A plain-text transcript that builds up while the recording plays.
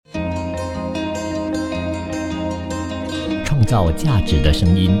创造价值的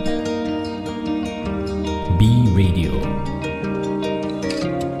声音。B Radio。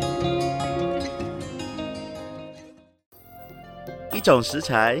一种食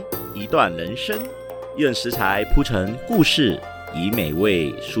材，一段人生，用食材铺成故事，以美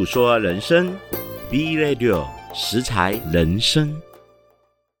味诉说人生。B Radio 食材人生，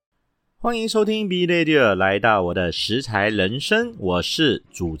欢迎收听 B Radio， 来到我的食材人生，我是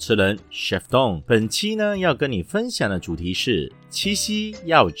主持人 Chef Dong。本期呢要跟你分享的主题是七夕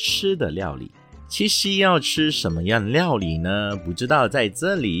要吃的料理。七夕要吃什么样的料理呢？不知道在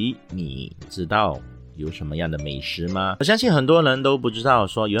这里你知道有什么样的美食吗？我相信很多人都不知道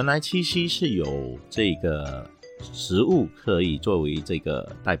说原来七夕是有这个食物可以作为这个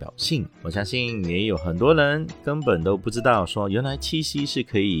代表性。我相信也有很多人根本都不知道说原来七夕是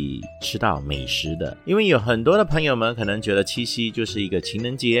可以吃到美食的。因为有很多的朋友们可能觉得七夕就是一个情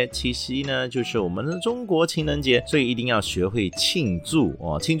人节，七夕呢就是我们的中国情人节，所以一定要学会庆祝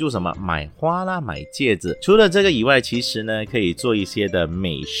庆祝什么？买花啦，买戒指。除了这个以外，其实呢可以做一些的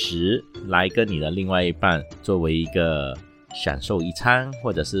美食来跟你的另外一半作为一个享受一餐，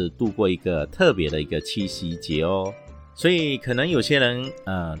或者是度过一个特别的一个七夕节哦。所以可能有些人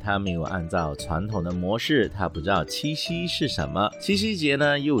他没有按照传统的模式，他不知道七夕是什么。七夕节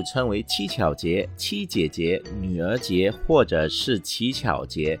呢又称为七巧节、七姐节、女儿节，或者是乞巧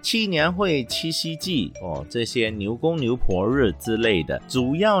节、七年会、七夕祭这些牛公牛婆日之类的。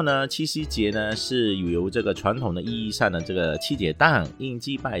主要呢七夕节呢是由这个传统的意义上的这个七姐诞，应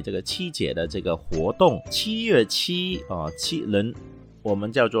祭拜这个七姐的这个活动。7月7人我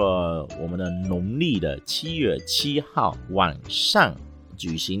们叫做我们的农历的7月7号晚上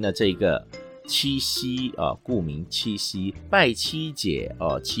举行的这个七夕顾名七夕，拜七姐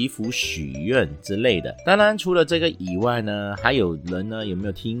祈福许愿之类的。当然除了这个以外呢，还有人呢有没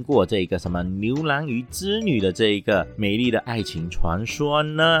有听过这个什么牛郎与织女的这个美丽的爱情传说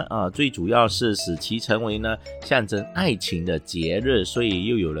呢？最主要是使其成为呢象征爱情的节日，所以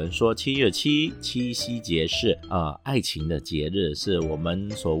又有人说7月7七夕节是爱情的节日，是我们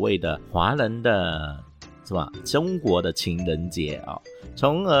所谓的华人的是吧？中国的情人节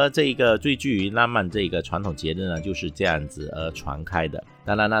从而这个最具于浪漫这个传统节日呢就是这样子而传开的。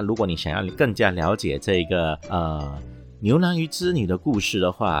当然呢，如果你想要更加了解这个牛郎与织女的故事的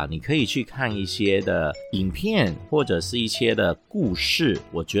话，你可以去看一些的影片或者是一些的故事，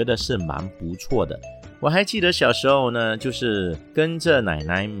我觉得是蛮不错的。我还记得小时候呢，就是跟着奶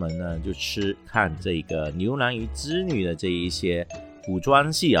奶们呢就看这个牛郎与织女的这一些古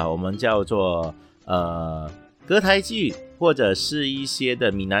装戏我们叫做歌台剧或者是一些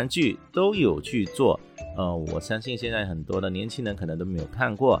的闽南剧都有去做。我相信现在很多的年轻人可能都没有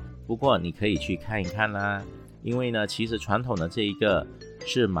看过，不过你可以去看一看啦。因为呢其实传统的这一个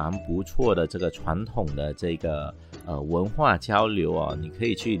是蛮不错的，这个传统的这个文化交流你可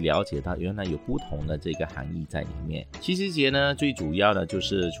以去了解到原来有不同的这个含义在里面。七夕节呢最主要的就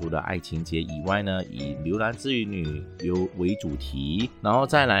是除了爱情节以外呢，以牛郎织女为主题，然后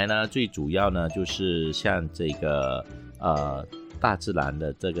再来呢最主要呢就是像这个大自然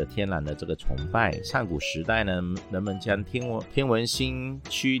的这个天然的这个崇拜。上古时代呢人们将天文星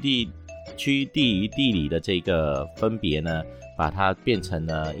趋地于地理的这个分别呢把它变成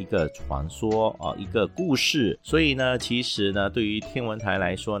了一个传说一个故事。所以呢其实呢对于天文台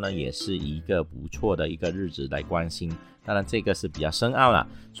来说呢也是一个不错的一个日子来关心。当然这个是比较深奥啦，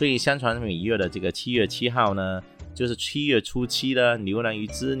所以相传每月的这个7月7号呢就是7月初7呢，牛郎与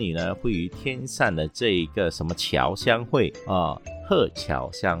织女呢会于天上的这一个什么桥相会鹤桥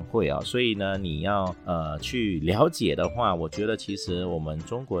相会所以呢你要去了解的话，我觉得其实我们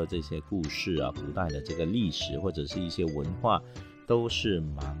中国的这些故事古代的这个历史或者是一些文化都是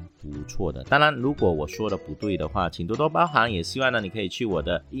蛮不错的。当然如果我说的不对的话请多多包涵，也希望呢你可以去我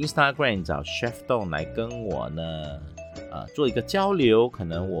的 Instagram 找 Chef Dong 来跟我呢做一个交流。可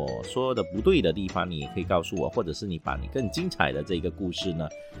能我说的不对的地方你也可以告诉我，或者是你把你更精彩的这个故事呢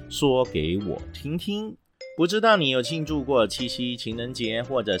说给我听听。不知道你有庆祝过七夕情人节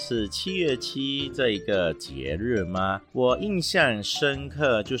或者是7月7这个节日吗？我印象深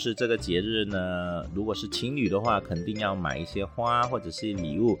刻，就是这个节日呢如果是情侣的话肯定要买一些花或者是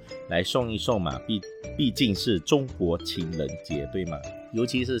礼物来送一送嘛，毕竟是中国情人节对吗？尤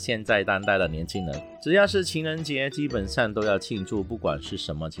其是现在当代的年轻人，只要是情人节基本上都要庆祝，不管是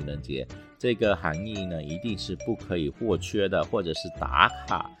什么情人节，这个含义呢一定是不可以或缺的，或者是打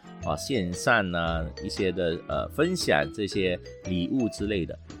卡线上呢一些的分享这些礼物之类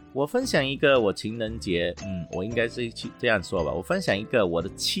的。我分享一个我情人节我应该是这样说吧，我分享一个我的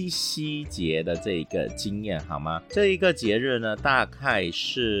七夕节的这个经验好吗？这一个节日呢大概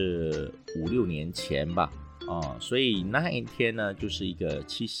是5-6年前吧所以那一天呢就是一个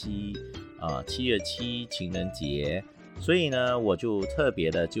七夕7月7情人节，所以呢我就特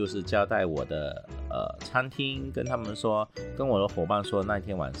别的就是交代我的餐厅，跟他们说，跟我的伙伴说，那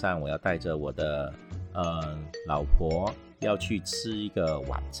天晚上我要带着我的老婆要去吃一个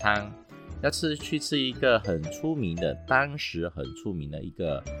晚餐，去吃一个当时很出名的一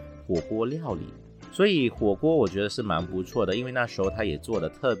个火锅料理。所以火锅我觉得是蛮不错的，因为那时候他也做的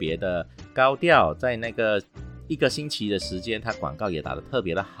特别的高调，在那个1个星期的时间，他广告也打得特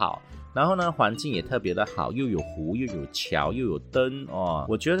别的好，然后呢环境也特别的好，又有湖又有桥又有灯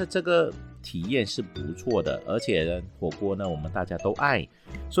我觉得这个体验是不错的，而且呢火锅呢我们大家都爱，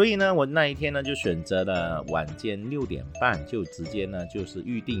所以呢我那一天呢就选择了晚间6点半就直接呢就是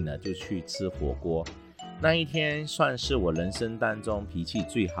预定了就去吃火锅。那一天算是我人生当中脾气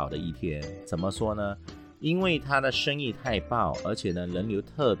最好的一天，怎么说呢？因为他的生意太爆，而且呢人流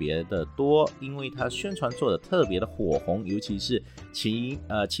特别的多，因为他宣传做的特别的火红，尤其是七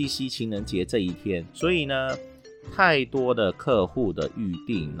夕情人节这一天，所以呢太多的客户的预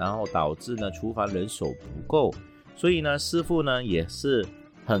定，然后导致呢厨房人手不够，所以呢师傅呢也是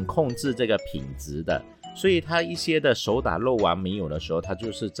很控制这个品质的，所以他一些的手打肉丸没有的时候，他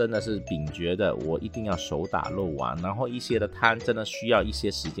就是真的是秉觉的我一定要手打肉丸，然后一些的汤真的需要一些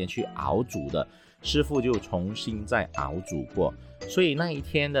时间去熬煮的，师傅就重新再熬煮过。所以那一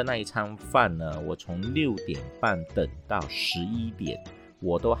天的那一餐饭呢，我从6点半等到11点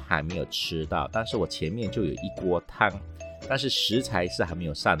我都还没有吃到，但是我前面就有一锅汤，但是食材是还没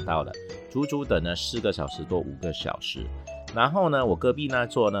有上到的，足足等了4个小时多5个小时。然后呢我隔壁那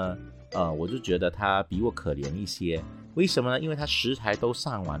桌呢我就觉得他比我可怜一些，为什么呢？因为他食材都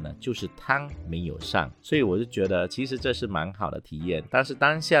上完了，就是汤没有上，所以我就觉得其实这是蛮好的体验。但是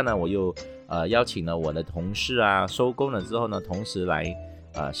当下呢我又邀请了我的同事收工了之后呢同时来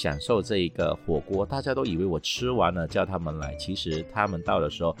享受这一个火锅，大家都以为我吃完了叫他们来，其实他们到的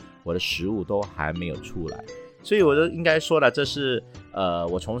时候我的食物都还没有出来。所以我就应该说了，这是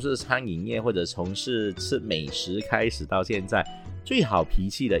我从事餐饮业或者从事吃美食开始到现在最好脾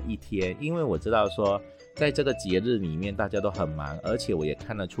气的一天，因为我知道说在这个节日里面大家都很忙，而且我也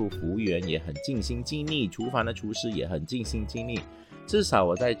看得出服务员也很尽心尽力，厨房的厨师也很尽心尽力，至少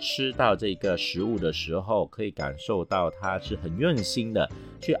我在吃到这个食物的时候可以感受到他是很用心的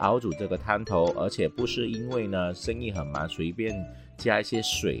去熬煮这个汤头，而且不是因为呢生意很忙随便加一些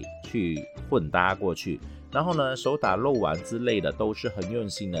水去混搭过去，然后呢手打肉丸之类的都是很用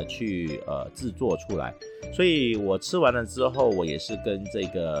心的去制作出来。所以我吃完了之后，我也是跟这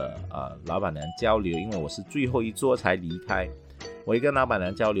个老板娘交流，因为我是最后一桌才离开，我也跟老板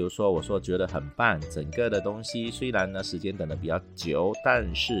娘交流说，我说觉得很棒，整个的东西虽然呢时间等得比较久，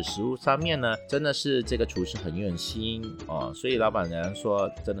但是食物上面呢真的是这个厨师很用心所以老板娘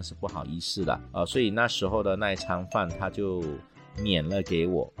说真的是不好意思了所以那时候的那一餐饭他就免了给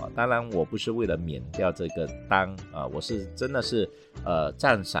我当然我不是为了免掉这个单我是真的是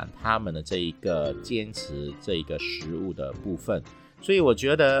赞赏他们的这一个坚持这一个食物的部分。所以我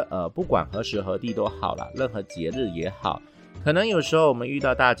觉得不管何时何地都好了，任何节日也好，可能有时候我们遇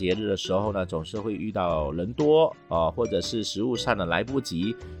到大节日的时候呢，总是会遇到人多或者是食物上的来不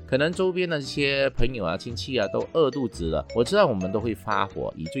及，可能周边的一些朋友亲戚都饿肚子了，我知道我们都会发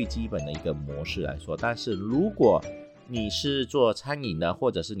火，以最基本的一个模式来说，但是如果你是做餐饮的，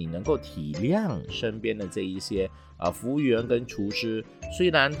或者是你能够体谅身边的这一些服务员跟厨师，虽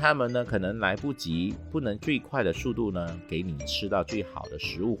然他们呢可能来不及，不能最快的速度呢给你吃到最好的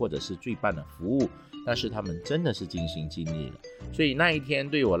食物或者是最棒的服务，但是他们真的是尽心尽力了。所以那一天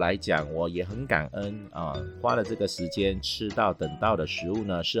对我来讲，我也很感恩花了这个时间吃到等到的食物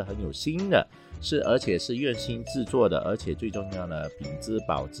呢是很有心的，而且是用心制作的，而且最重要的品质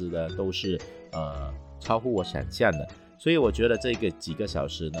保质呢都是超乎我想象的。所以我觉得这个几个小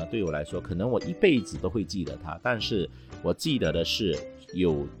时呢对我来说可能我一辈子都会记得它，但是我记得的是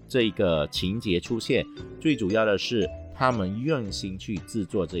有这个情节出现，最主要的是他们用心去制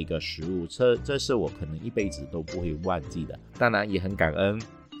作这个食物，这是我可能一辈子都不会忘记的。当然也很感恩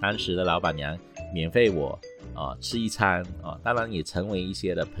当时的老板娘免费我吃一餐当然也成为一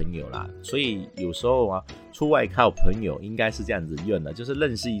些的朋友啦。所以有时候出外靠朋友应该是这样子用的，就是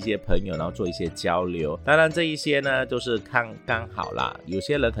认识一些朋友，然后做一些交流。当然这一些呢都是刚好啦，有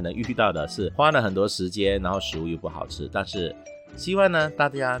些人可能遇到的是花了很多时间，然后食物又不好吃，但是希望呢大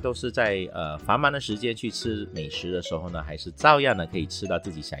家都是在繁忙的时间去吃美食的时候呢，还是照样的可以吃到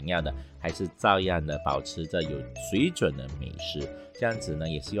自己想要的，还是照样的保持着有水准的美食，这样子呢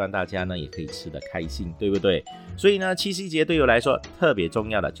也希望大家呢也可以吃得开心，对不对？所以呢七夕节对我来说特别重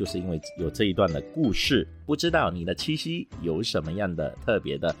要的，就是因为有这一段的故事。不知道你的七夕有什么样的特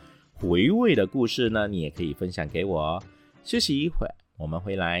别的回味的故事呢，你也可以分享给我哦。休息一会儿，我们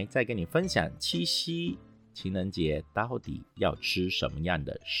回来再跟你分享七夕情人节到底要吃什么样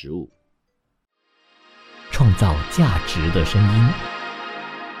的食物。创造价值的声音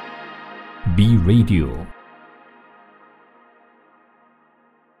B Radio。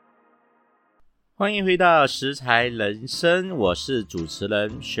欢迎回到食材人生，我是主持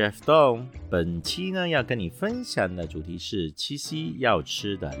人 Chef Dong。本期呢要跟你分享的主题是七夕要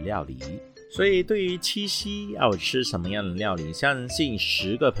吃的料理。所以对于七夕要吃什么样的料理，相信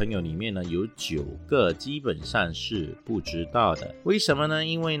10个朋友里面呢有9个基本上是不知道的。为什么呢？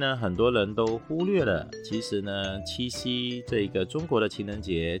因为呢很多人都忽略了，其实呢七夕这个中国的情人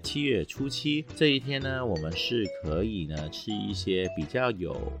节7月初7这一天呢，我们是可以呢吃一些比较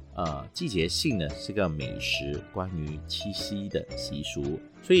有季节性的这个美食，关于七夕的习俗。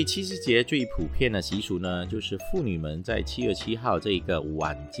所以七夕节最普遍的习俗呢，就是妇女们在7月7号这个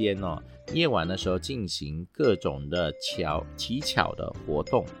晚间夜晚的时候进行各种的乞巧的活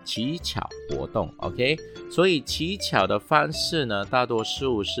动，OK。所以乞巧的方式呢，大多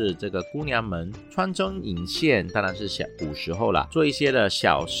数是这个姑娘们穿针引线，当然是古时候啦，做一些的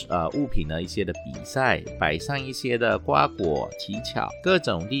小物品的一些的比赛，摆上一些的瓜果乞巧，各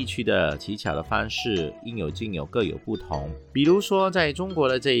种地区的乞巧的方式应有尽有，各有不同。比如说在中国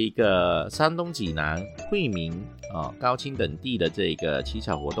的这一个山东济南、惠民高清等地的这个乞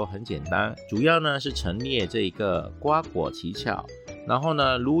巧活动很简单，主要呢是陈列这个瓜果乞巧，然后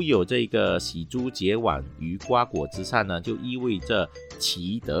呢如有这个喜珠结网于瓜果之上呢，就意味着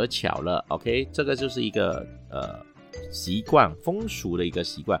祈得巧了 OK。 这个就是一个习惯，风俗的一个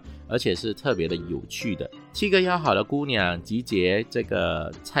习惯，而且是特别的有趣的。7个要好的姑娘集结这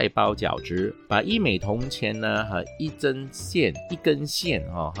个菜包饺子，把1枚铜钱呢和一根线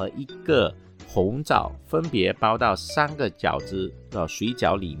和一个红枣分别包到3个饺子水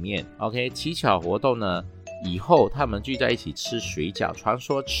饺里面 OK。 乞巧活动呢以后他们聚在一起吃水饺，传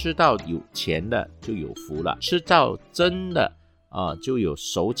说吃到有钱的就有福了，吃到真的就有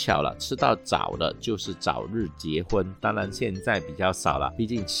手巧了，吃到早的就是早日结婚。当然现在比较少了，毕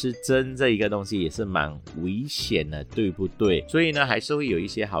竟吃针这一个东西也是蛮危险的，对不对？所以呢还是会有一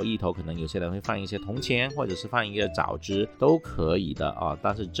些好意头，可能有些人会放一些铜钱，或者是放一个枣汁都可以的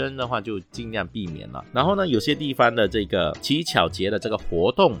但是针的话就尽量避免了。然后呢有些地方的这个乞巧节的这个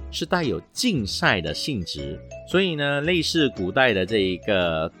活动是带有竞赛的性质，所以呢类似古代的这一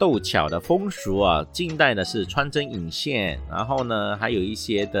个斗巧的风俗近代的是穿针引线，然后呢还有一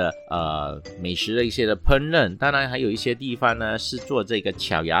些的美食的一些的烹饪，当然还有一些地方呢是做这个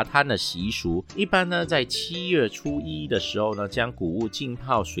巧牙汤的习俗。一般呢在7月初1的时候呢，将谷物浸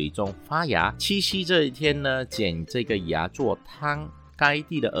泡水中发芽，七夕这一天呢剪这个芽做汤。该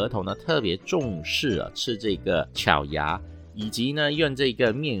地的儿童呢特别重视吃这个巧芽，以及呢用这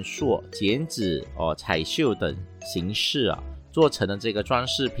个面塑、剪纸彩绣等形式做成的这个装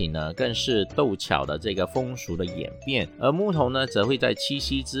饰品呢，更是斗巧的这个风俗的演变。而牧童呢，则会在七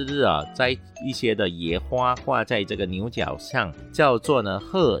夕之日摘一些的野花挂在这个牛角上，叫做呢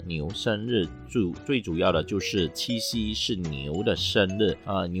贺牛生日。最主要的就是七夕是牛的生日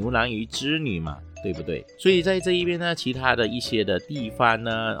牛郎与织女嘛，对不对？所以在这一边呢，其他的一些的地方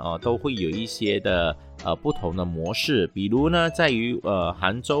呢都会有一些的不同的模式。比如呢在于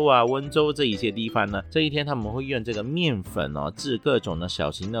杭州温州这一些地方呢，这一天他们会用这个面粉制各种的小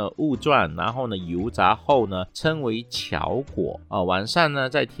型的物状，然后呢油炸后呢称为巧果晚上呢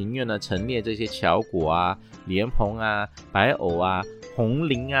在庭院呢陈列这些巧果莲蓬白藕红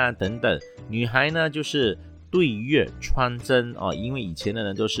菱等等。女孩呢就是对月穿针因为以前的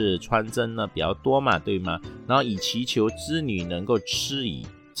人都是穿针呢比较多嘛，对吗？然后以祈求织女能够吃以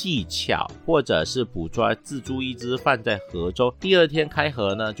技巧，或者是捕捉蜘蛛一只放在河中，第2天开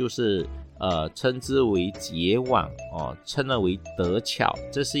河呢就是称之为结网称了为得巧，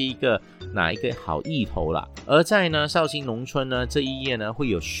这是一个哪一个好意头啦。而在呢绍兴农村呢，这一夜呢会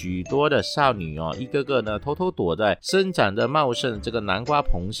有许多的少女一个个呢偷偷躲在生长的茂盛的这个南瓜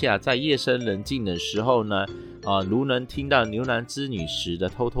棚下，在夜深人静的时候呢如能听到牛郎织女时的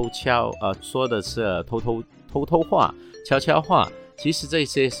偷偷敲说的是偷偷话、悄悄话。其实这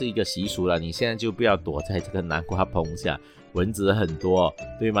些是一个习俗了，你现在就不要躲在这个南瓜棚下，蚊子很多，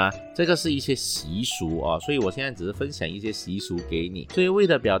对吗？这个是一些习俗所以我现在只是分享一些习俗给你。所以为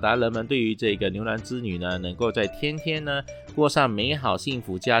了表达人们对于这个牛郎织女呢，能够在天天呢过上美好幸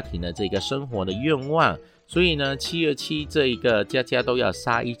福家庭的这个生活的愿望，所以呢7月7这一个家家都要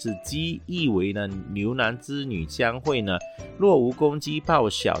杀一只鸡，意为呢牛郎织女相会呢，若无公鸡报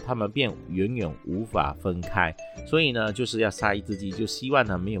晓，他们便永远无法分开。所以呢就是要杀一只鸡，就希望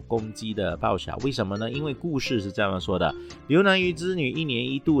呢没有公鸡的报晓。为什么呢？因为故事是这样说的，牛郎与织女1年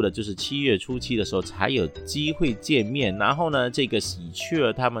1度的就是7月初7的时候才有机会见面，然后呢这个喜鹊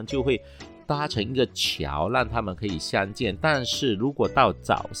儿他们就会搭成一个桥，让他们可以相见。但是如果到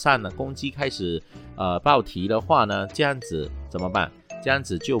早上呢公鸡开始报题的话呢，这样子怎么办？这样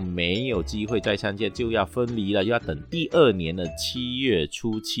子就没有机会再相见，就要分离了，又要等第2年的7月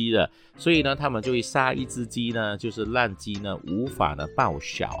初7了。所以呢他们就会杀一只鸡呢，就是让鸡呢无法呢报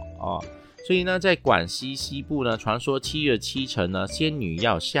晓所以呢在广西西部呢，传说7月7晨呢仙女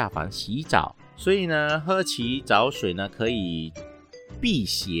要下凡洗澡，所以呢喝其澡水呢可以辟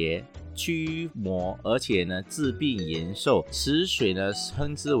邪驱魔，而且呢治病延寿。此水呢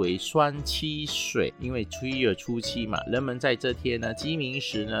称之为双七水，因为7月初7嘛，人们在这天呢鸡鸣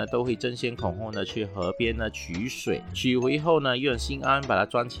时呢都会争先恐后的去河边呢取水，取回后呢用心安把它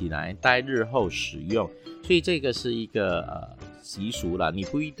装起来，待日后使用。所以这个是一个习俗了，你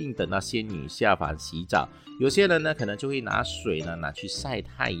不一定等到仙女下凡洗澡，有些人呢可能就会拿水呢拿去晒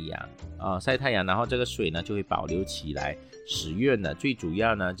太阳晒太阳，然后这个水呢就会保留起来使用的。最主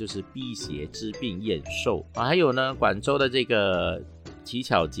要呢就是辟邪治病延寿还有呢广州的这个乞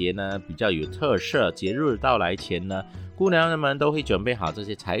巧节呢比较有特色，节日到来前呢姑娘人们都会准备好这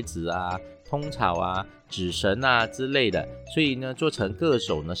些彩纸通草纸绳之类的，所以呢做成各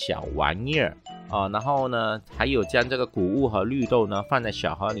种的小玩意儿然后呢还有将这个谷物和绿豆呢放在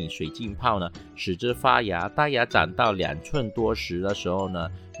小河里水浸泡呢，使之发芽，大芽长到2寸多时的时候呢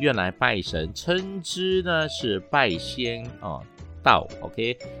用来拜神，称之呢是拜仙道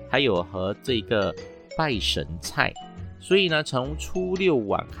OK， 还有和这个拜神菜。所以呢从初6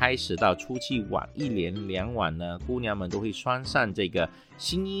晚开始到初7晚1连2晚呢，姑娘们都会穿上这个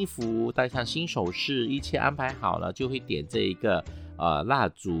新衣服，戴上新首饰，一切安排好了就会点这一个蜡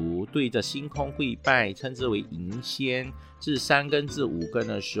烛，对着星空跪拜，称之为迎仙。至3根至5根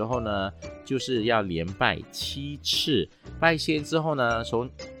的时候呢就是要连拜7次。拜仙之后呢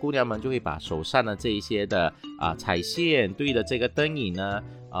姑娘们就会把手上的这一些的彩线对着这个灯影呢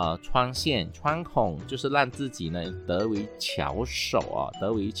穿线穿孔，就是让自己呢得为巧手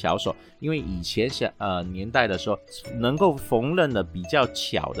得为巧手。因为以前年代的时候，能够缝纫的比较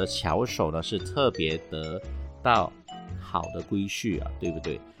巧的巧手呢是特别得到好的规矩对不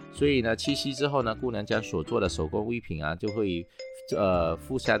对？所以呢7夕之后呢，姑娘将所做的手工艺品就会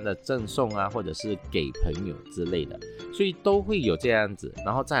互相的赠送或者是给朋友之类的，所以都会有这样子。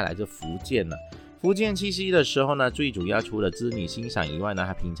然后再来就福建了。福建7夕的时候呢，最主要除了织女欣赏以外呢，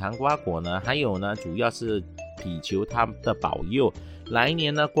还品尝瓜果呢，还有呢主要是祈求他的保佑，来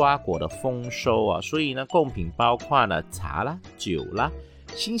年呢瓜果的丰收所以呢贡品包括了茶啦、酒啦、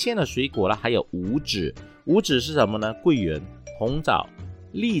新鲜的水果啦，还有五籽。五籽是什么呢？桂圆、红枣、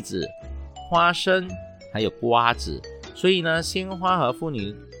栗子、花生还有瓜子。所以呢鲜花和妇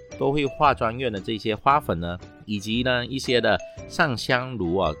女都会化妆用的这些花粉呢，以及呢一些的上香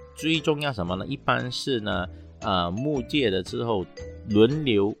炉最重要什么呢？一般是呢募届的之后轮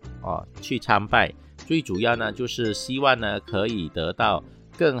流去参拜，最主要呢就是希望呢可以得到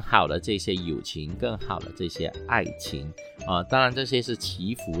更好的这些友情，更好的这些爱情当然这些是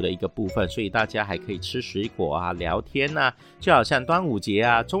祈福的一个部分，所以大家还可以吃水果聊天就好像端午节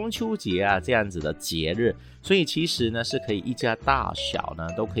中秋节这样子的节日。所以其实呢是可以一家大小呢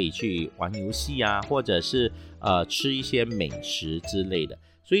都可以去玩游戏或者是吃一些美食之类的。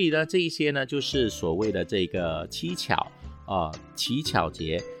所以呢这一些呢就是所谓的这个乞巧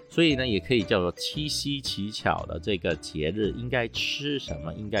节，所以呢也可以叫做七夕乞巧的这个节日，应该吃什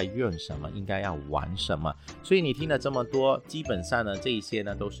么，应该用什么，应该要玩什么。所以你听了这么多，基本上呢这一些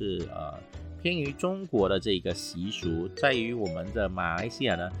呢都是偏于中国的这个习俗，在于我们的马来西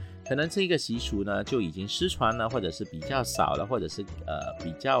亚呢可能这个习俗呢就已经失传了，或者是比较少了，或者是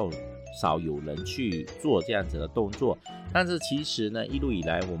比较少有人去做这样子的动作。但是其实呢一路以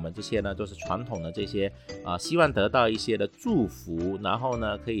来我们这些呢都是传统的这些希望得到一些的祝福，然后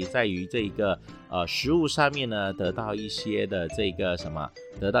呢可以在于这个食物上面呢得到一些的这个什么，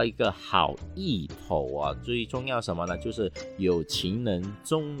得到一个好意头最重要什么呢？就是有情人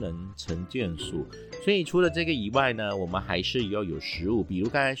终能成眷属。所以除了这个以外呢，我们还是要有食物，比如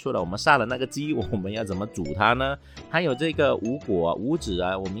刚才说的我们杀了那个鸡，我们要怎么煮它呢？还有这个五果五籽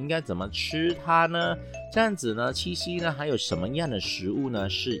我们应该怎么吃它呢？这样子呢七夕呢还有什么样的食物呢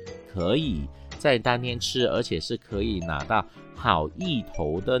是可以在当天吃，而且是可以拿到好意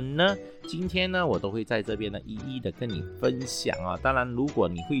头的呢？今天呢我都会在这边呢一一的跟你分享啊。当然如果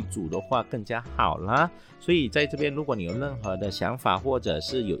你会煮的话更加好啦，所以在这边如果你有任何的想法或者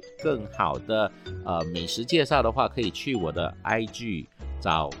是有更好的美食介绍的话，可以去我的 IG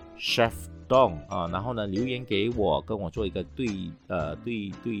找 Chef Dong 啊，然后呢留言给我，跟我做一个对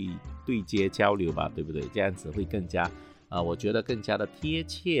接交流吧，对不对？这样子会更加我觉得更加的贴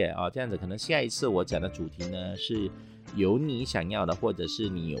切啊。这样子可能下一次我讲的主题呢是有你想要的，或者是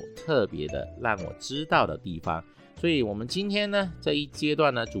你有特别的让我知道的地方。所以我们今天呢这一阶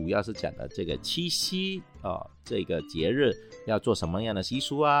段呢主要是讲的这个七夕这个节日要做什么样的习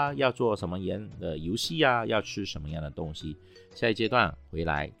俗啊，要做什么样的游戏啊，要吃什么样的东西。下一阶段回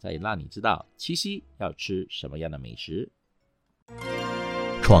来再让你知道七夕要吃什么样的美食。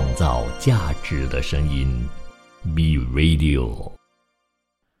创造价值的声音 Be Radio。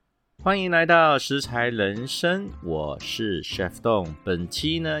 欢迎来到食材人生，我是 Chef Dong。 本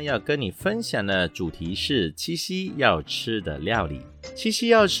期呢要跟你分享的主题是七夕要吃的料理。七夕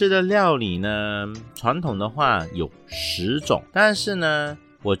要吃的料理呢，传统的话有10种，但是呢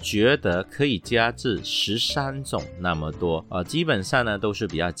我觉得可以加至13种那么多基本上呢都是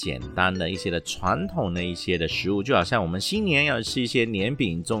比较简单的一些的传统的一些的食物，就好像我们新年要吃一些年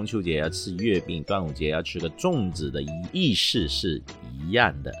饼，中秋节要吃月饼，端午节要吃个粽子的意识是一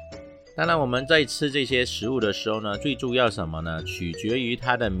样的。当然我们在吃这些食物的时候呢，最重要什么呢？取决于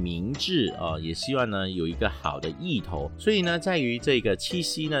它的名字也希望呢有一个好的意头。所以呢在于这个七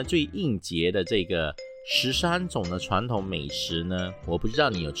夕呢最应节的这个13种的传统美食呢，我不知道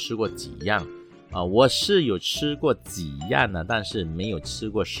你有吃过几样我是有吃过几样呢，但是没有吃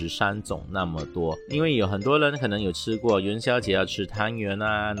过13种那么多。因为有很多人可能有吃过元宵节要吃汤圆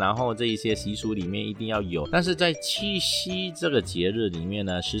啊，然后这一些习俗里面一定要有，但是在七夕这个节日里面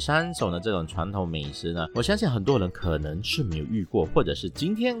呢，13种的这种传统美食呢，我相信很多人可能是没有遇过，或者是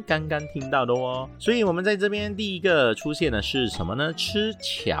今天刚刚听到的哦。所以我们在这边第一个出现的是什么呢？吃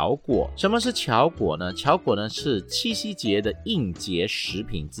巧果。什么是巧果呢？巧果呢是七夕节的应节食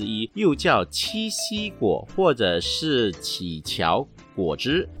品之一，又叫七夕果，或者是乞巧果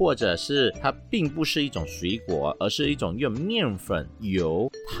汁，或者是它并不是一种水果，而是一种用面粉、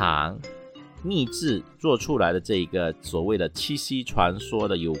油、糖秘制做出来的这一个所谓的七夕传说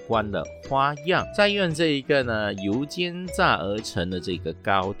的有关的花样，再用这一个呢油煎炸而成的这个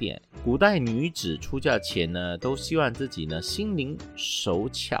糕点。古代女子出嫁前呢都希望自己呢心灵手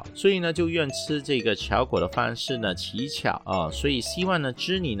巧，所以呢就用吃这个巧果的方式呢乞巧所以希望呢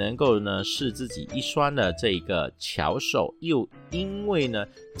织女能够呢是自己一双的这个巧手，又因为呢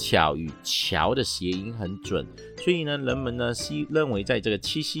巧与巧的谐音很准，所以呢人们呢认为在这个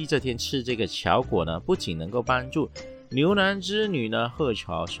七夕这天吃这个巧果呢，不仅能够帮助牛郎织女呢贺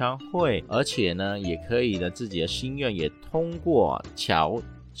巧相会，而且呢也可以呢自己的心愿也通过巧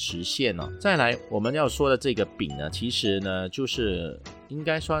实现了。再来我们要说的这个饼呢，其实呢就是应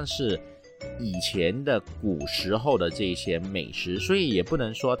该算是以前的古时候的这些美食，所以也不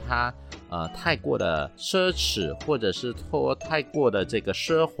能说它太过的奢侈，或者是太过的这个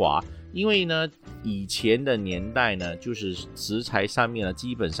奢华。因为呢以前的年代呢就是食材上面呢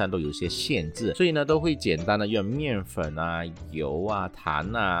基本上都有些限制，所以呢都会简单的用面粉啊、油啊、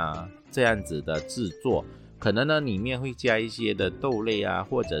糖啊这样子的制作，可能呢里面会加一些的豆类啊，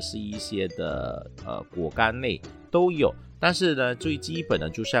或者是一些的果干类都有，但是呢最基本的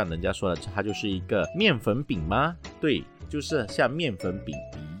就像人家说的，它就是一个面粉饼吗？对，就是像面粉饼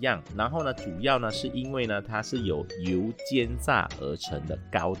一样。然后呢主要呢是因为呢它是由油煎炸而成的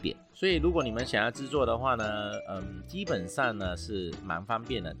糕点，所以如果你们想要制作的话呢基本上呢是蛮方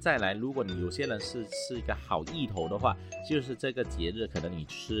便的。再来如果你有些人是一个好意头的话，就是这个节日可能你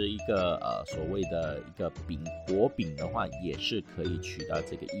吃一个所谓的一个果饼的话，也是可以取到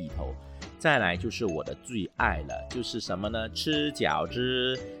这个意头。再来就是我的最爱了，就是什么呢？吃饺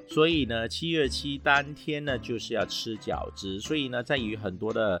子。所以呢7月7当天呢就是要吃饺子，所以呢在于很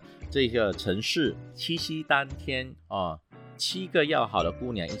多的这个城市，七夕当天7个要好的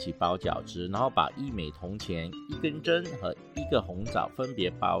姑娘一起包饺子，然后把1枚铜钱、1根针和1个红枣分别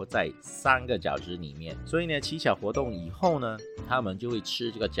包在3个饺子里面。所以呢乞巧活动以后呢，他们就会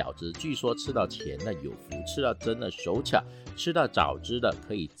吃这个饺子，据说吃到钱的有福，吃到真的手巧，吃到枣汁的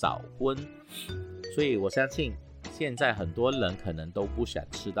可以早婚。所以我相信现在很多人可能都不想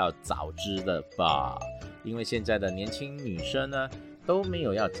吃到枣汁的吧，因为现在的年轻女生呢都没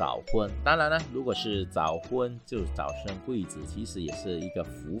有要早婚。当然呢如果是早婚就早生贵子，其实也是一个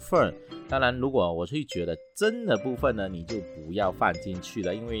福分。当然如果我会觉得真的部分呢，你就不要放进去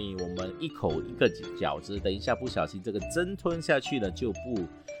了，因为我们一口一个饺子，等一下不小心这个针吞下去呢就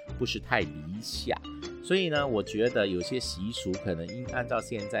不是太理想。所以呢，我觉得有些习俗可能应按照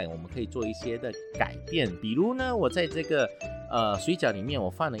现在，我们可以做一些的改变。比如呢，我在这个水饺里面我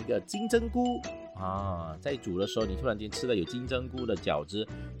放了一个金针菇啊，在煮的时候你突然间吃了有金针菇的饺子，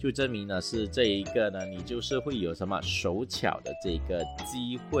就证明呢是这一个呢，你就是会有什么手巧的这个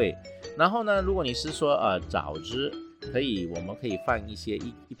机会。然后呢，如果你是说枣子，我们可以放一些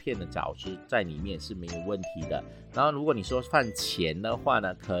一片的枣子在里面是没有问题的。然后如果你说放钱的话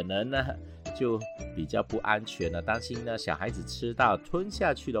呢，可能呢就比较不安全了，担心呢小孩子吃到吞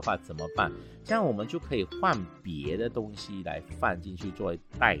下去的话怎么办？这样我们就可以换别的东西来放进去作为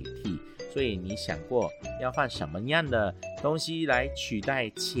代替。所以你想过要放什么样的东西来取代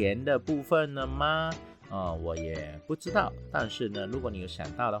钱的部分了吗？我也不知道，但是呢，如果你有想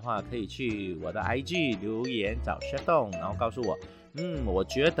到的话，可以去我的 IG 留言找社洞，然后告诉我，我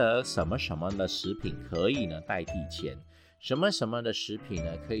觉得什么什么的食品可以呢代替钱，什么什么的食品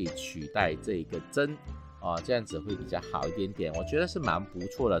呢可以取代这个针，这样子会比较好一点点。我觉得是蛮不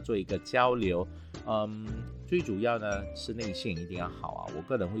错的，做一个交流。最主要呢是内馅一定要好啊，我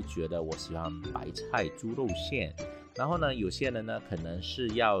个人会觉得我喜欢白菜猪肉馅。然后呢，有些人呢可能是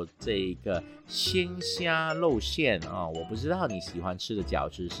要这个鲜虾肉馅啊，我不知道你喜欢吃的饺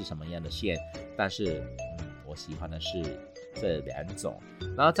子是什么样的馅，但是我喜欢的是这两种。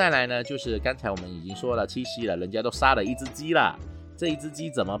然后再来呢，就是刚才我们已经说了七夕了，人家都杀了一只鸡了，这一只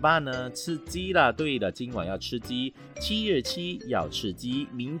鸡怎么办呢？吃鸡了，对了，今晚要吃鸡，7月7要吃鸡。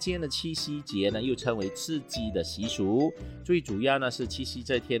民间的七夕节呢，又称为吃鸡的习俗。最主要呢是七夕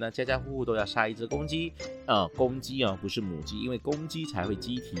这天呢，家家户户都要杀一只公鸡，公鸡不是母鸡，因为公鸡才会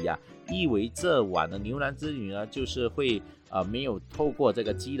鸡啼呀。意为这晚的牛郎织女呢，就是会没有透过这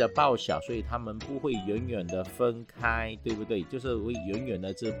个鸡的报晓，所以他们不会远远的分开，对不对？就是会远远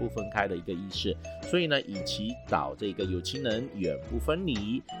的这不分开的一个意思。所以呢，以祈祷这个有情人远不分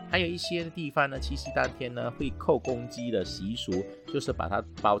离。还有一些地方呢，七夕当天呢会扣公鸡的习俗，就是把它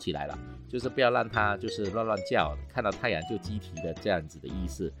包起来了，就是不要让它就是乱叫，看到太阳就鸡啼的这样子的意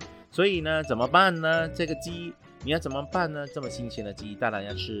思。所以呢，怎么办呢？这个鸡你要怎么办呢？这么新鲜的鸡，当然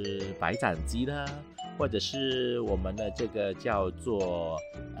要吃白斩鸡啦，或者是我们的这个叫做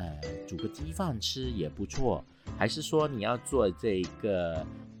煮个鸡饭吃也不错。还是说你要做这个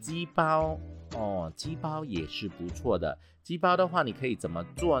鸡包鸡包也是不错的。鸡包的话，你可以怎么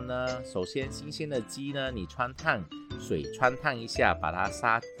做呢？首先，新鲜的鸡呢，你水穿烫一下，把它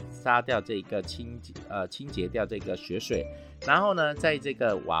杀掉这个清洁掉这个血水。然后呢，在这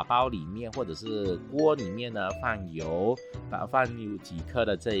个瓦包里面或者是锅里面呢，放油，放有几颗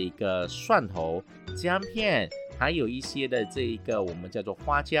的这个蒜头、姜片，还有一些的这个我们叫做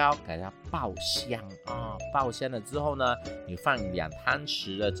花椒，给它爆香爆香了之后呢，你放2汤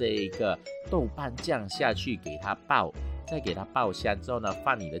匙的这个豆瓣酱下去，给它爆，再给它爆香之后呢，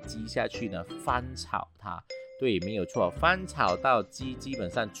放你的鸡下去呢，翻炒它。对，没有错，翻炒到鸡基本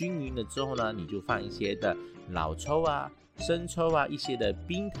上均匀了之后呢，你就放一些的老抽生抽一些的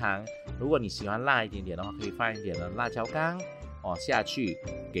冰糖，如果你喜欢辣一点点的话，可以放一点的辣椒干下去，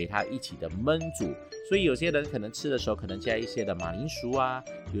给它一起的焖煮。所以有些人可能吃的时候可能加一些的马铃薯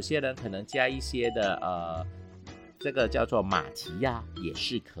有些人可能加一些的这个叫做马蹄也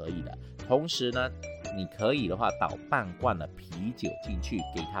是可以的。同时呢，你可以的话倒半罐的啤酒进去，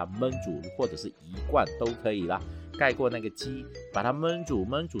给它焖煮，或者是1罐都可以啦。盖过那个鸡，把它焖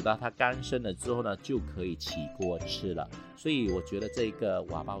煮到它干身了之后呢，就可以起锅吃了。所以我觉得这个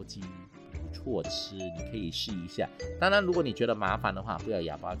瓦包鸡不错吃，你可以试一下。当然，如果你觉得麻烦的话，不要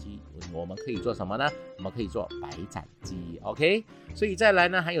瓦包鸡，我们可以做什么呢？我们可以做白斩鸡 ，OK？ 所以再来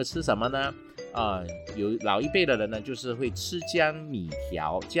呢，还有吃什么呢？有老一辈的人呢，就是会吃江米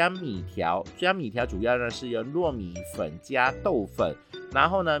条。江米条主要呢是由糯米粉加豆粉，然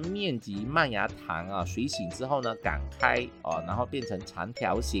后呢面及麦芽糖水醒之后呢擀开然后变成长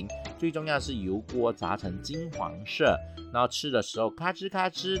条形，最重要是油锅炸成金黄色，然后吃的时候咔吱咔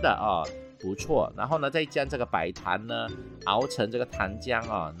吱的不错。然后呢再将这个白糖呢熬成这个糖浆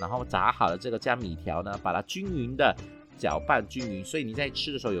然后炸好了这个江米条呢，把它均匀的搅拌均匀，所以你在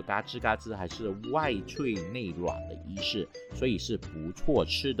吃的时候有嘎吱嘎吱，还是外脆内软的意思，所以是不错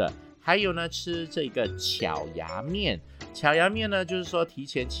吃的。还有呢，吃这个巧芽面。巧芽面呢，就是说提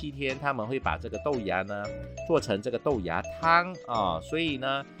前7天他们会把这个豆芽呢做成这个豆芽汤所以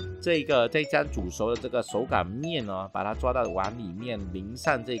呢这个再将煮熟的这个手擀面把它抓到碗里面，淋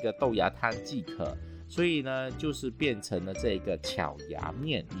上这个豆芽汤即可。所以呢就是变成了这个巧芽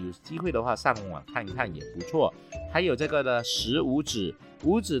面，有机会的话上网看一看也不错。还有这个呢食五子，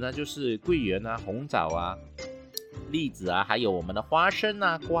五子呢就是桂圆红枣栗子还有我们的花生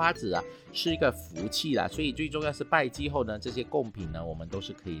瓜子是一个福气啦。所以最重要是拜祭后呢，这些贡品呢我们都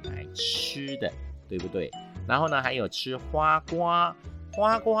是可以来吃的。对不对？然后呢，还有吃花瓜。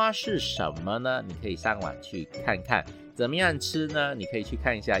花瓜是什么呢？你可以上网去看看。怎么样吃呢？你可以去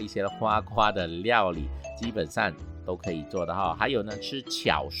看一下一些花瓜的料理，基本上都可以做的哈。还有呢，吃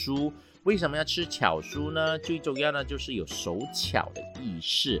巧酥。为什么要吃巧酥呢？最重要呢就是有手巧的意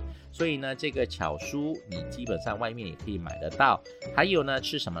识，所以呢这个巧酥你基本上外面也可以买得到。还有呢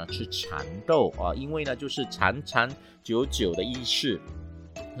吃什么？吃蚕豆因为呢就是长长久久的意识，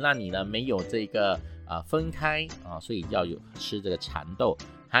让你呢没有这个分开所以要有吃这个蚕豆。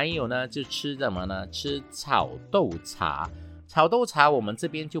还有呢就吃什么呢？吃炒豆茶。炒豆茶我们这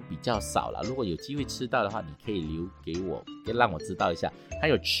边就比较少了，如果有机会吃到的话，你可以留给我，让我知道一下。还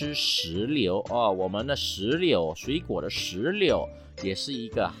有吃石榴我们的石榴，水果的石榴也是一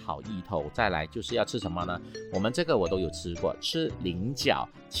个好意头。再来就是要吃什么呢？我们这个我都有吃过，吃菱角。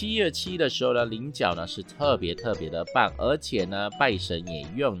7月7的时候呢，菱角呢是特别的棒，而且呢拜神也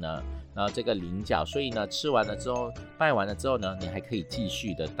用呢然后这个菱角，所以呢吃完了之后，拜完了之后呢，你还可以继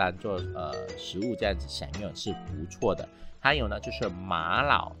续的当做食物这样子享用，是不错的。还有呢就是玛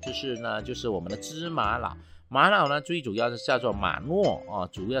瑙，就是我们的芝麻佬。玛瑙呢最主要是叫做马诺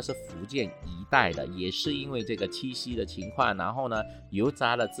主要是福建一带的，也是因为这个七夕的情况，然后呢油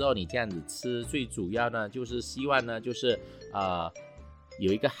炸了之后你这样子吃，最主要呢就是希望呢就是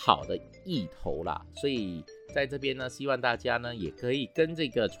有一个好的意头啦。所以在这边呢，希望大家呢也可以跟这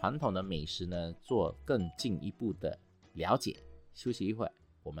个传统的美食呢做更进一步的了解。休息一会儿，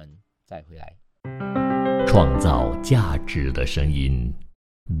我们再回来。创造价值的声音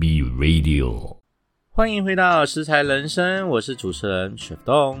 ，Be Radio。欢迎回到食材人生，我是主持人雪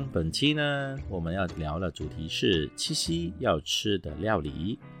冬。本期呢，我们要聊的主题是七夕要吃的料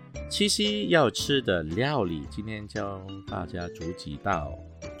理。七夕要吃的料理，今天教大家煮几道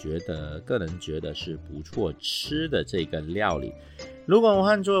个人觉得是不错吃的这个料理。如果我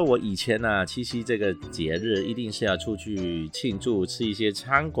换做我以前七夕这个节日一定是要出去庆祝，吃一些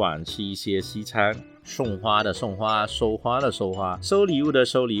餐馆，吃一些西餐，送花的送花，收花的收花，收礼物的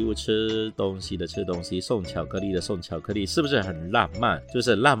收礼物，吃东西的吃东西，送巧克力的送巧克力，是不是很浪漫？就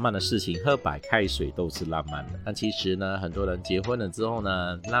是浪漫的事情，喝白开水都是浪漫的。但其实呢，很多人结婚了之后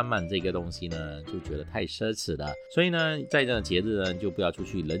呢，浪漫这个东西呢就觉得太奢侈了，所以呢在这个节日呢就不要出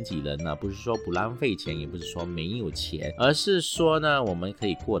去人挤人了。不是说不浪费钱，也不是说没有钱，而是说呢我们可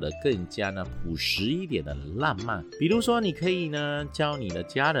以过得更加呢朴实一点的浪漫。比如说你可以呢教你的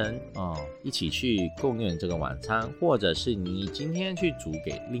家人一起去共用这个晚餐，或者是你今天去煮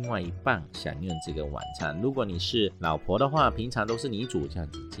给另外一半享用这个晚餐。如果你是老婆的话，平常都是你煮这样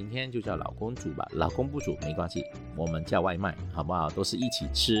子，今天就叫老公煮吧，老公不煮没关系，我们叫外卖好不好？都是一起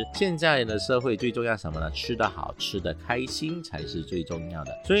吃。现在的社会最重要什么呢？吃得好，吃得开心才是最重要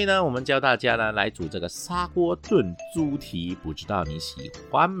的。所以呢我们教大家呢来煮这个砂锅炖猪蹄，不知道你喜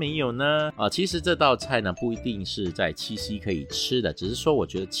欢没有呢？其实这道菜呢不一定是在七夕可以吃的，只是说我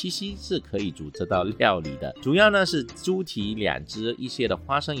觉得七夕是可以煮这道料理的。主要呢是猪蹄2只，一些的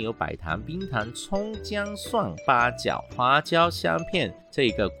花生油、白糖、冰糖、葱、姜、蒜、八角、花椒、香片，这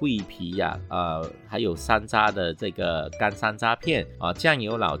个桂皮还有山楂的这个干山楂片酱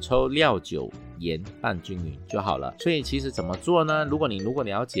油、老抽、料酒、盐拌均匀就好了。所以其实怎么做呢？如果你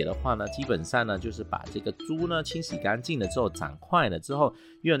了解的话呢，基本上呢就是把这个猪呢清洗干净了之后，长块了之后，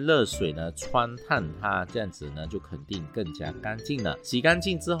用热水呢汆烫它，这样子呢就肯定更加干净了。洗干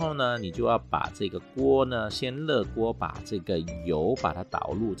净之后呢，你就要把这个锅呢先热锅，把这个油把它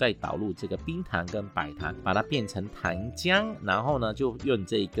导入，再导入这个冰糖跟白糖，把它变成糖浆，然后呢就用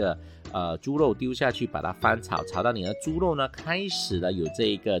这个猪肉丢下去，把它翻炒，炒到你的猪肉呢开始了有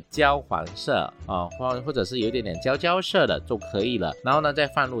这个焦黄色或者是有点焦色的就可以了。然后呢再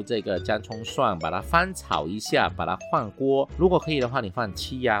放入这个姜葱蒜，把它翻炒一下，把它换锅。如果可以的话，你放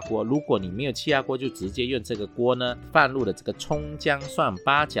气压锅；如果你没有气压锅，就直接用这个锅呢放入了这个葱、姜、蒜、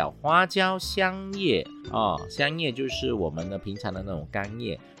八角、花椒、香叶香叶就是我们的平常的那种干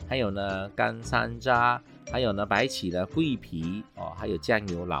叶，还有呢干山楂，还有呢白起的桂皮还有酱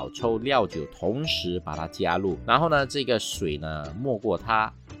油、老抽、料酒，同时把它加入。然后呢这个水呢没过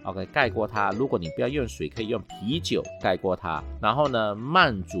它，OK 盖过它。如果你不要用水，可以用啤酒盖过它。然后呢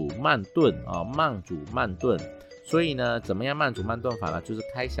慢煮慢炖慢煮慢炖。所以呢怎么样慢煮慢炖法呢？就是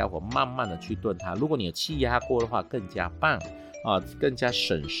开小火慢慢的去炖它。如果你有气压锅的话更加棒更加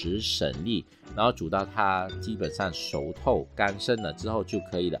省时省力，然后煮到它基本上熟透干生了之后就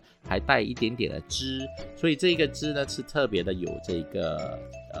可以了，还带一点点的汁。所以这个汁呢是特别的有这个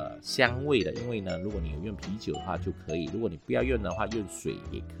香味的，因为呢如果你有用啤酒的话就可以，如果你不要用的话用水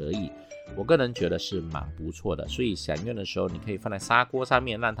也可以。我个人觉得是蛮不错的，所以享用的时候你可以放在砂锅上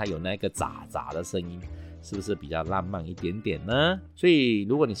面，让它有那个炸炸的声音，是不是比较浪漫一点点呢？所以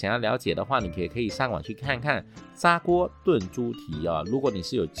如果你想要了解的话，你可以上网去看看砂锅炖猪蹄啊。如果你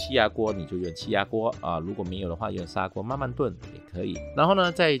是有气压锅，你就用气压锅啊；如果没有的话，用砂锅慢慢炖也可以。然后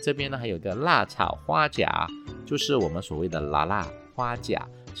呢，在这边呢还有一个辣炒花甲，就是我们所谓的辣花甲。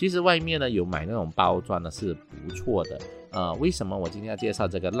其实外面呢有买那种包装呢是不错的。为什么我今天要介绍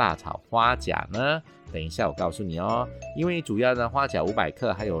这个辣炒花甲呢？等一下我告诉你哦。因为主要的花甲500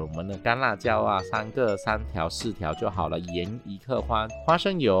克，还有我们的干辣椒啊3条4条就好了，盐1克，花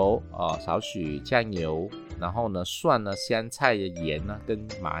生油少许酱油，然后呢蒜呢香菜的盐呢跟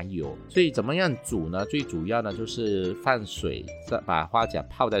麻油。所以怎么样煮呢？最主要呢就是放水，把花甲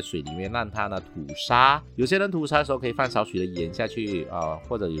泡在水里面，让它呢吐沙。有些人吐沙的时候可以放少许的盐下去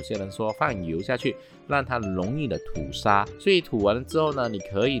或者有些人说放油下去，让它容易的吐沙。所以吐完了之后呢，你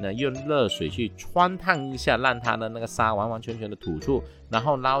可以呢用热水去穿烫一下，让它的那个沙完完全全的吐出，然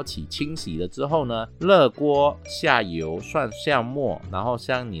后捞起清洗了之后呢，热锅下油，下末，然后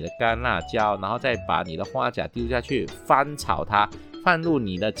像你的干辣椒，然后再把你的花甲丢下去翻炒它，放入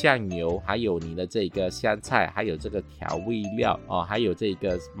你的酱油，还有你的这个香菜，还有这个调味料还有这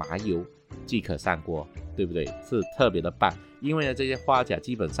个麻油，即可上锅，对不对？是特别的棒。因为呢这些花甲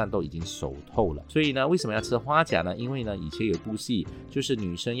基本上都已经熟透了，所以呢为什么要吃花甲呢？因为呢以前有部戏，就是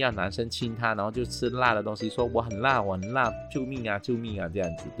女生要男生亲她，然后就吃辣的东西，说我很辣，我很辣，救命啊救命啊，这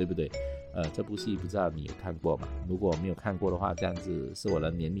样子，对不对？这部戏不知道你有看过吗？如果没有看过的话，这样子是我的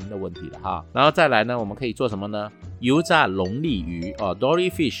年龄的问题了哈。然后再来呢，我们可以做什么呢？油炸龙利鱼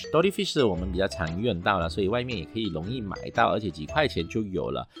Dory fish 是我们比较常用到的，所以外面也可以容易买到，而且几块钱就有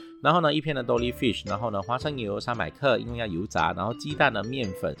了。然后呢，一片的 Dory fish， 然后呢，花生油300克，因为要油炸，然后鸡蛋的面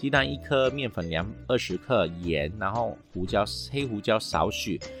粉，鸡蛋1颗，面粉20克，盐，然后黑胡椒少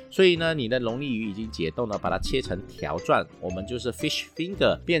许。所以呢，你的龙利鱼已经解冻了，把它切成条状，我们就是 fish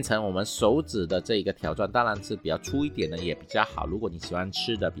finger， 变成我们手指的这个条状，当然是比较粗一点的也比较好，如果你喜欢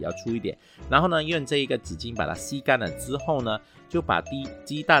吃的比较粗一点。然后呢，用这一个纸巾把它吸干了之后呢，就把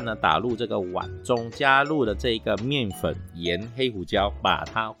鸡蛋呢打入这个碗中，加入了这个面粉、盐、黑胡椒，把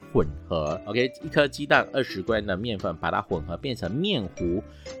它混合。OK， 一颗鸡蛋20 gram 的面粉，把它混合变成面糊，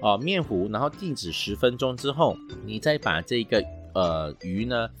然后静止10分钟之后，你再把这个鱼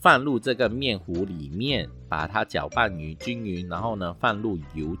呢放入这个面糊里面，把它搅拌均匀，然后呢放入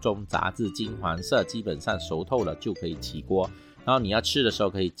油中炸至金黄色，基本上熟透了就可以起锅。然后你要吃的时候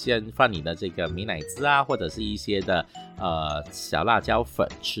可以先放你的这个美乃滋啊，或者是一些的小辣椒粉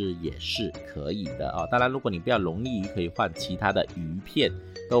吃也是可以的当然如果你不要龙利鱼，可以换其他的鱼片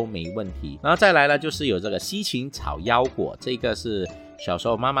都没问题。然后再来呢，就是有这个西芹炒腰果，这个是小时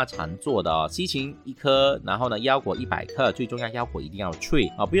候妈妈常做的西芹1颗，然后呢腰果100克，最重要腰果一定要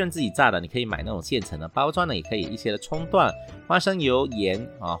脆不用自己炸的，你可以买那种现成的，包装的也可以，一些的葱段、花生油、盐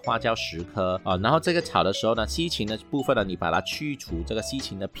花椒10颗然后这个炒的时候呢，西芹的部分呢，你把它去除这个西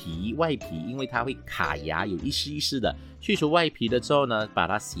芹的外皮，因为它会卡牙，有一丝一丝的。去除外皮了之后呢，把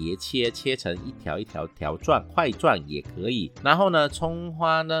它斜切成一条一条条状、块状也可以。然后呢，葱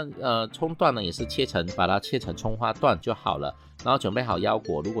段呢也是把它切成葱花段就好了。然后准备好腰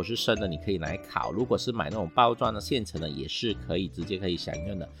果，如果是生的你可以来烤，如果是买那种包装的现成的也是可以直接可以享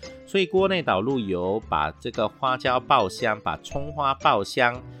用的。所以锅内倒入油，把这个花椒爆香，把葱花爆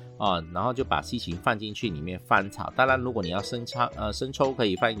香然后就把西芹放进去里面翻炒。当然如果你要生抽可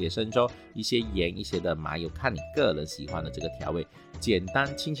以放一点生抽，一些盐，一些的麻油，看你个人喜欢的这个调味，简单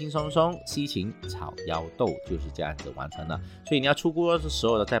轻轻松松，西芹炒腰豆就是这样子完成了。所以你要出锅的时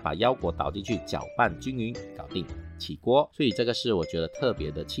候呢，再把腰果倒进去搅拌均匀，搞定起锅。所以这个是我觉得特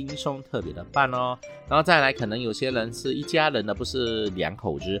别的轻松，特别的棒然后再来，可能有些人是一家人的，不是2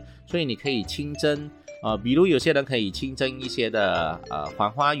口子，所以你可以清蒸比如有些人可以清蒸一些的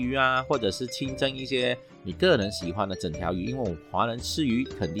黄花鱼啊，或者是清蒸一些你个人喜欢的整条鱼，因为我们华人吃鱼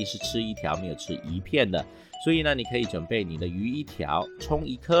肯定是吃一条，没有吃一片的。所以呢，你可以准备你的鱼1条，葱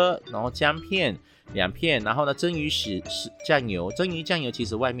1颗，然后姜片2片，然后呢蒸鱼酱油，蒸鱼酱油其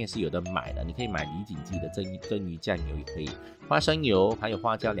实外面是有的买的，你可以买李锦记的蒸鱼酱油也可以，花生油，还有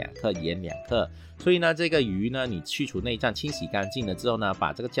花椒2克，盐2克。所以呢，这个鱼呢，你去除内脏，清洗干净了之后呢，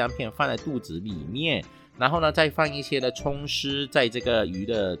把这个姜片放在肚子里面，然后呢再放一些的葱丝在这个鱼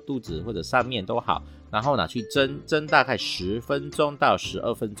的肚子或者上面都好，然后拿去蒸大概10分钟到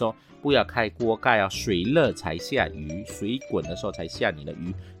12分钟，不要开锅盖水热才下鱼，水滚的时候才下你的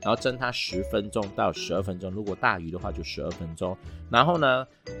鱼，然后蒸它10分钟到12分钟，如果大鱼的话就12分钟。然后呢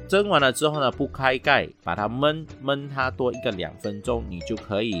蒸完了之后呢，不开盖，把它焖它多1个2分钟，你就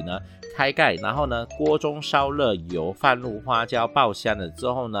可以呢开盖，然后呢锅中烧热油，放入花椒爆香了之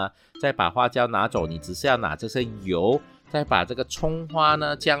后呢，再把花椒拿走，你只是要拿这些油再把这个葱花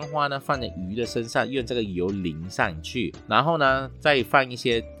呢、姜花呢放在鱼的身上，用这个油淋上去，然后呢再放一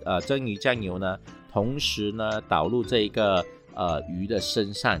些蒸鱼酱油呢，同时呢导入这个鱼的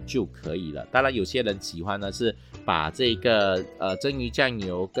身上就可以了。当然有些人喜欢呢是把这个蒸鱼酱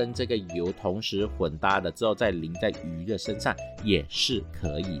油跟这个油同时混搭的之后再淋在鱼的身上也是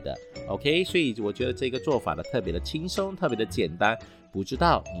可以的。 OK， 所以我觉得这个做法呢特别的轻松，特别的简单，不知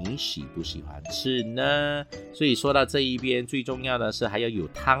道你喜不喜欢吃呢？所以说到这一边最重要的是还要有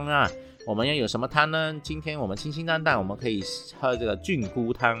汤啊。我们要有什么汤呢？今天我们清清淡淡，我们可以喝这个菌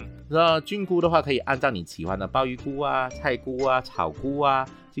菇汤。菌菇的话可以按照你喜欢的鲍鱼菇啊、菜菇啊、草菇啊、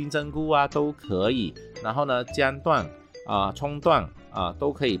金针菇啊都可以，然后呢姜段葱段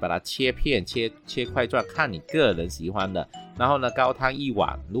都可以把它切片切块状，看你个人喜欢的。然后呢高汤1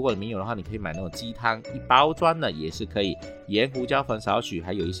碗，如果你没有的话你可以买那种鸡汤1包装的也是可以，盐胡椒粉少许，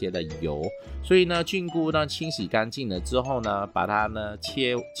还有一些的油。所以呢菌菇呢清洗干净了之后呢，把它呢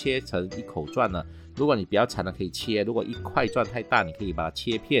切成1口状呢，如果你比较长的可以切，如果1块状太大你可以把它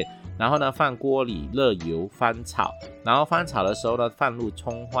切片，然后呢放锅里热油翻炒，然后翻炒的时候呢放入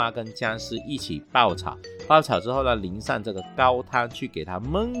葱花跟姜丝一起爆炒，爆炒之后呢淋上这个高汤去给它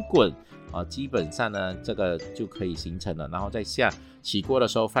焖滚基本上呢这个就可以形成了，然后再下起锅的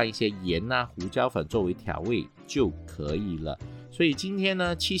时候放一些盐啊、胡椒粉作为调味就可以了。所以今天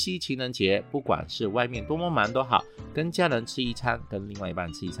呢七夕情人节，不管是外面多么忙都好，跟家人吃一餐，跟另外一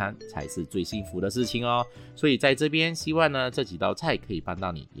半吃一餐才是最幸福的事情哦。所以在这边希望呢这几道菜可以帮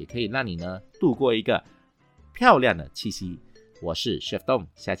到你，也可以让你呢度过一个漂亮的七夕。我是 Chef Dom，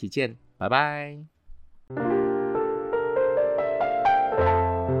 下期见，拜拜。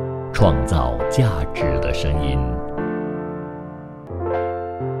创造价值的声音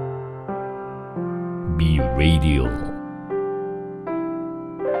 ，Be Radio。